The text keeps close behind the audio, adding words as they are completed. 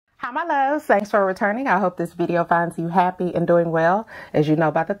Hi my loves, thanks for returning. I hope this video finds you happy and doing well. As you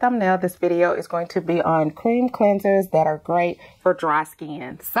know by the thumbnail, this video is going to be on cream cleansers that are great for dry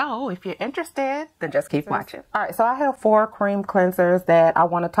skin. So if you're interested, then just keep watching. All right, so I have 4 cream cleansers that I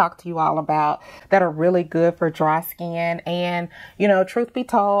want to talk to you all about that are really good for dry skin. And you know, truth be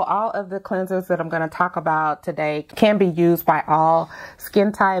told, all of the cleansers that I'm going to talk about today can be used by all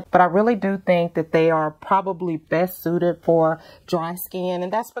skin types, but I really do think that they are probably best suited for dry skin,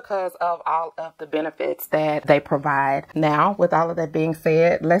 and that's because of all of the benefits that they provide. Now, with all of that being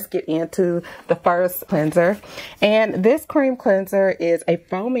said, let's get into the first cleanser. And this cream cleanser is a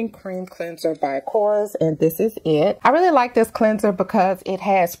foaming cream cleanser by KORRES, and this is it. I really like this cleanser because it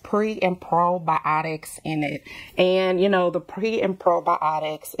has pre and probiotics in it. And you know, the pre and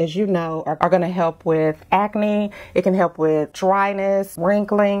probiotics, as you know, are going to help with acne. It can help with dryness,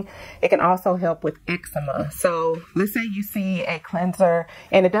 wrinkling. It can also help with eczema. So let's say you see a cleanser,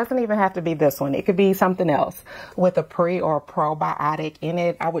 and it doesn't even have to be this one. It could be something else with a pre or probiotic in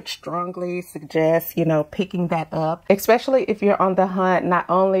it. I would strongly suggest, you know, picking that up, especially if you're on the hunt not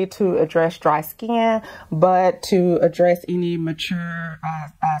only to address dry skin, but to address any mature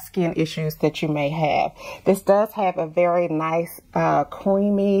skin issues that you may have. This does have a very nice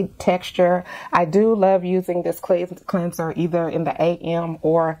creamy texture. I do love using this cleanser either in the AM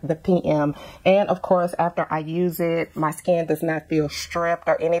or the PM. And of course, after I use it, my skin does not feel stripped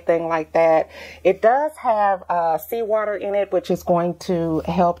or anything like that. It does have seawater in it, which is going to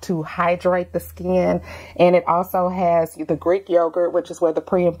help to hydrate the skin. And it also has the Greek yogurt, which is where the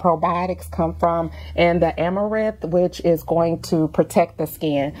pre and probiotics come from, and the amaranth, which is going to protect the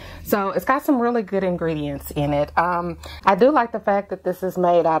skin. So it's got some really good ingredients in it. I do like the fact that this is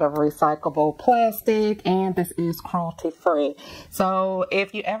made out of recyclable plastic, and this is cruelty free. So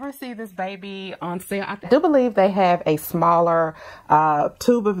if you ever see this baby on sale, I do believe they have a smaller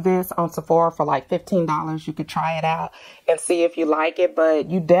tube of this on Sephora for like $15. You could try it out and see if you like it, but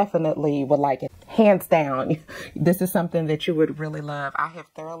you definitely would like it. Hands down, this is something that you would really love. I have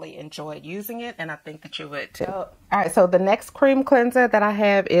thoroughly enjoyed using it, and I think that you would too. All right, so the next cream cleanser that I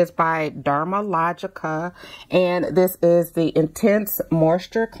have is by DERMALOGICA, and this is the Intense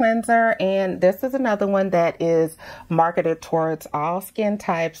Moisture Cleanser, and this is another one that is marketed towards all skin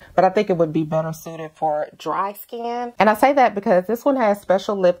types, but I think it would be better suited for dry skin. And I say that because this one has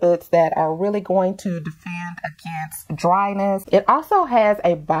special lipids that are really going to defend against dryness. It also has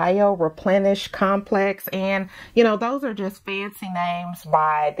a bio replenish complex, and you know, those are just fancy names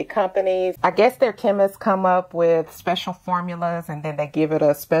by the companies. I guess their chemists come up with special formulas and then they give it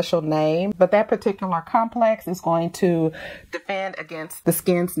a special name, but that particular complex is going to defend against the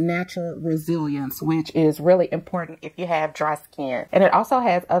skin's natural resilience, which is really important if you have dry skin. And it also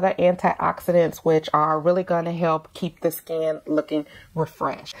has other antioxidants which are really going to help keep the skin looking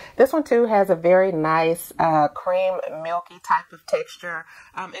refreshed. This one too has a very nice cream milky type of texture.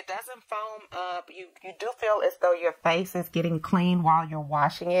 It doesn't foam up. You do feel as though your face is getting clean while you're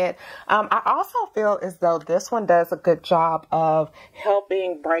washing it. I also feel as though this one does a good job of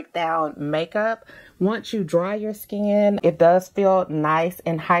helping break down makeup. Once you dry your skin, it does feel nice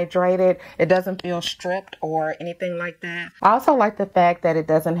and hydrated. It doesn't feel stripped or anything like that. I also like the fact that it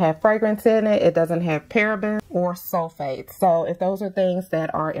doesn't have fragrance in it. It doesn't have parabens or sulfates. So if those are things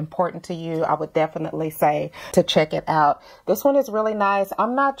that are important to you, I would definitely say to check it out. This one is really nice.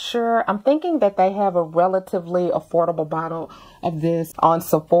 I'm not sure. I'm thinking that they have a relatively affordable bottle of this on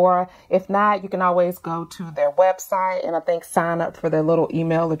Sephora. If not, you can always go to their website and I think sign up for their little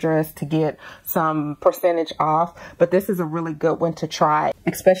email address to get some percentage off. But this is a really good one to try,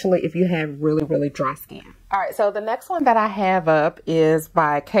 especially if you have really dry skin. All right, so the next one that I have up is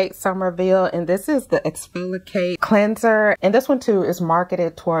by SOMERVILLE, and this is the Exfolikate cleanser. And this one too is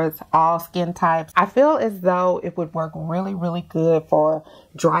marketed towards all skin types. I feel as though it would work really good for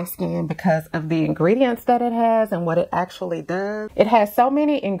dry skin because of the ingredients that it has and what it actually does. It has so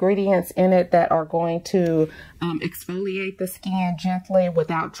many ingredients in it that are going to exfoliate the skin gently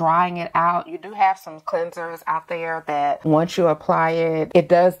without drying it out. You do have some cleansers out there that once you apply it, it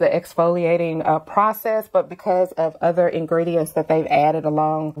does the exfoliating process, but because of other ingredients that they've added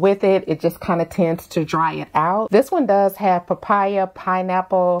along with it, it just kind of tends to dry it out. This one does have papaya,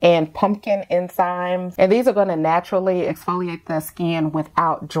 pineapple, and pumpkin enzymes, and these are going to naturally exfoliate the skin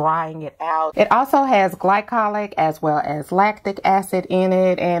without drying it out. It also has glycolic as well as lactic acid in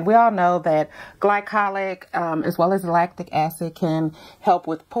it, and we all know that glycolic as well as lactic acid can help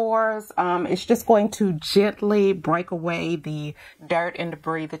with pores. It's just going to gently break away the dirt and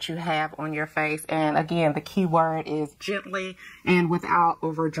debris that you have on your face, and again, again, the key word is gently and without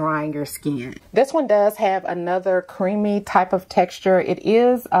over drying your skin. This one does have another creamy type of texture. It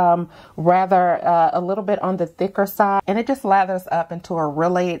is rather a little bit on the thicker side, and it just lathers up into a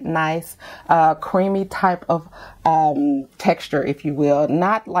really nice creamy type of texture, if you will.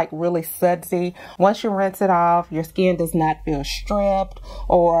 Not like really sudsy. Once you rinse it off, your skin does not feel stripped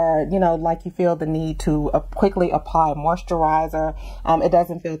or, you know, like you feel the need to quickly apply moisturizer. It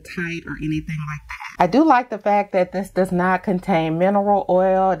doesn't feel tight or anything like that. I do like the fact that this does not contain mineral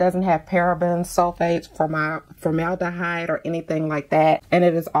oil. It doesn't have parabens, sulfates, formaldehyde, or anything like that. And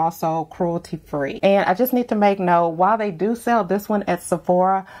it is also cruelty free. And I just need to make note, while they do sell this one at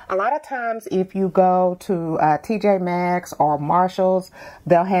Sephora, a lot of times if you go to TJ Maxx or Marshall's,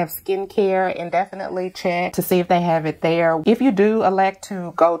 they'll have skincare, and definitely check to see if they have it there. If you do elect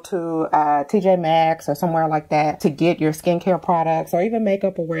to go to TJ Maxx or somewhere like that to get your skincare products or even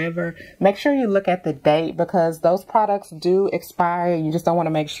makeup or wherever, make sure you look at the date, because those products do expire. You just don't want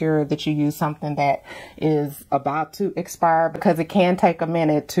to make sure that you use something that is about to expire, because it can take a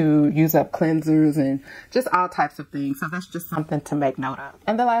minute to use up cleansers and just all types of things. So that's just something to make note of.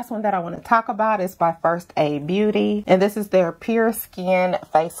 And the last one that I want to talk about is by First Aid Beauty, and this is their Pure Skin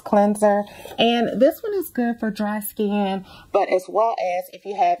Face Cleanser. And this one is good for dry skin, but as well as if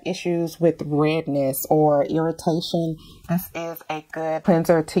you have issues with redness or irritation, this is a good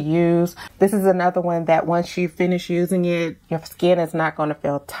cleanser to use. This is another one that once you finish using it, your skin is not going to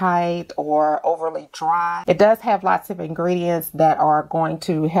feel tight or overly dry. It does have lots of ingredients that are going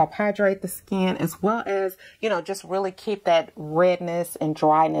to help hydrate the skin, as well as, you know, just really keep that redness and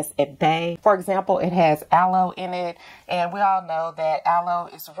dryness at bay. For example, it has aloe in it, and we all know that aloe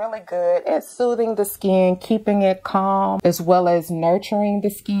is really good at soothing the skin, keeping it calm, as well as nurturing the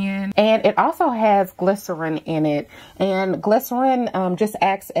skin. And it also has glycerin in it, and glycerin just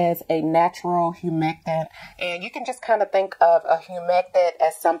acts as a natural humectant, and you can just kind of think of a humectant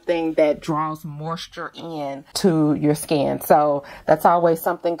as something that draws moisture in to your skin. So that's always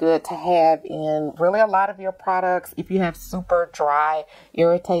something good to have in really a lot of your products if you have super dry,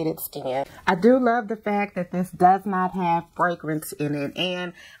 irritated skin. I do love the fact that this does not have fragrance in it,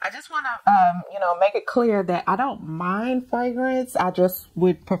 and I just want to you know, make it clear that I don't mind fragrance. I just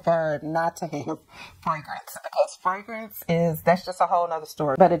would prefer not to have fragrance, because fragrance is, that's just a whole nother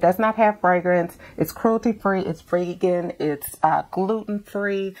story. But it does not have fragrance. It's cruelty free, it's vegan, it's gluten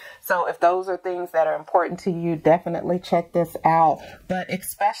free. So if those are things that are important to you, definitely check this out. But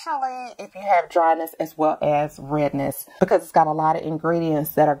especially if you have dryness as well as redness, because it's got a lot of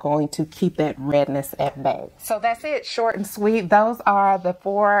ingredients that are going to keep that redness at bay. So that's it, short and sweet. Those are the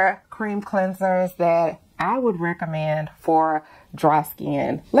 4 cream cleansers that I would recommend for dry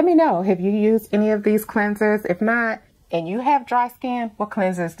skin. Let me know, have you used any of these cleansers? If not, and you have dry skin, what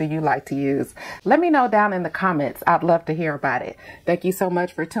cleansers do you like to use? Let me know down in the comments. I'd love to hear about it. Thank you so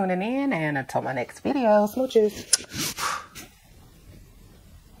much for tuning in, and until my next video, smooches.